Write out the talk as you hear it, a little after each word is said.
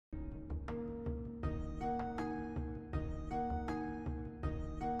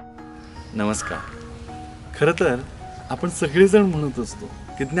नमस्कार. खरं तर आपण सगळेजण म्हणत असतो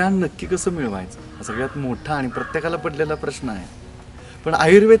की ज्ञान नक्की कसं मिळवायचं, हा सगळ्यात मोठा आणि प्रत्येकाला पडलेला प्रश्न आहे. पण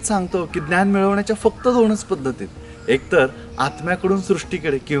आयुर्वेद सांगतो की ज्ञान मिळवण्याच्या फक्त दोनच पद्धती आहेत, एकतर आत्म्याकडून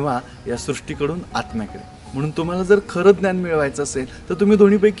सृष्टीकडे किंवा या सृष्टीकडून आत्म्याकडे. म्हणून तुम्हाला जर खरं ज्ञान मिळवायचं असेल तर तुम्ही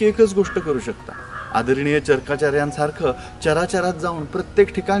दोन्हीपैकी एकच गोष्ट करू शकता. आदरणीय चरकाचार्यांसारखं चराचरात जाऊन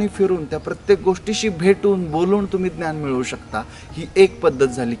प्रत्येक ठिकाणी फिरून त्या प्रत्येक गोष्टीशी भेटून बोलून तुम्ही ज्ञान मिळवू शकता, ही एक पद्धत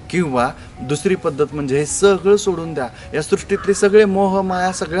झाली. किंवा दुसरी पद्धत म्हणजे हे सगळं सोडून द्या, या सृष्टीतले सगळे मोह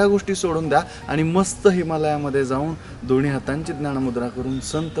माया सगळ्या गोष्टी सोडून द्या आणि मस्त हिमालयामध्ये जाऊन दोन्ही हातांची ज्ञानमुद्रा करून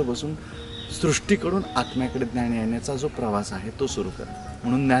संत बसून सृष्टीकडून आत्म्याकडे ज्ञान येण्याचा जो प्रवास आहे तो सुरू करा.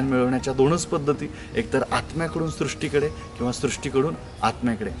 म्हणून ज्ञान मिळवण्याच्या दोनच पद्धती, एकतर आत्म्याकडून सृष्टीकडे किंवा सृष्टीकडून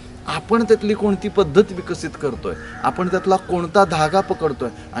आत्म्याकडे. आपण त्यातली कोणती पद्धत विकसित करतोय, आपण त्यातला कोणता धागा पकडतोय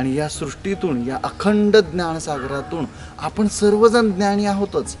आणि या सृष्टीतून या अखंड ज्ञानसागरातून आपण सर्वजण ज्ञानी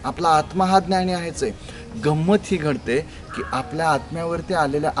आहोतच. आपला आत्मा हा ज्ञानी आहेच आहे. गंमत ही घडते की आपल्या आत्म्यावरती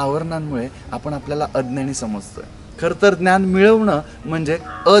आलेल्या आवरणांमुळे आपण आपल्याला अज्ञानी समजतोय. खरं तर ज्ञान मिळवणं म्हणजे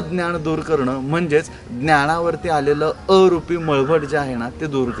अज्ञान दूर करणं, म्हणजेच ज्ञानावरती आलेलं अरूपी मळभट जे आहे ना ते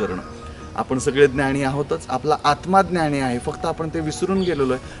दूर करणं. आपण सगळे ज्ञानी आहोतच, आपला आत्मा ज्ञानी आहे, फक्त आपण ते विसरून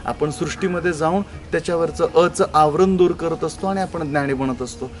गेलेलो आहे. आपण सृष्टीमध्ये जाऊन त्याच्यावरचं अचं आवरण दूर करत असतो आणि आपण ज्ञानी बनत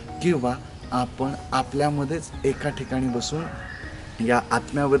असतो. किंवा आपण आपल्यामध्येच एका ठिकाणी बसून या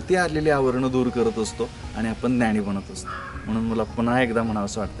आत्म्यावरती आलेली आवरणं दूर करत असतो आणि आपण ज्ञानी बनत असतो. म्हणून मला पुन्हा एकदा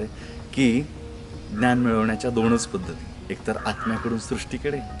म्हणावंसं वाटतंय की ज्ञान मिळवण्याच्या दोनच पद्धती, एकतर आत्म्याकडून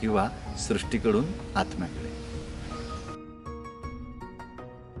सृष्टीकडे किंवा सृष्टीकडून आत्म्याकडे.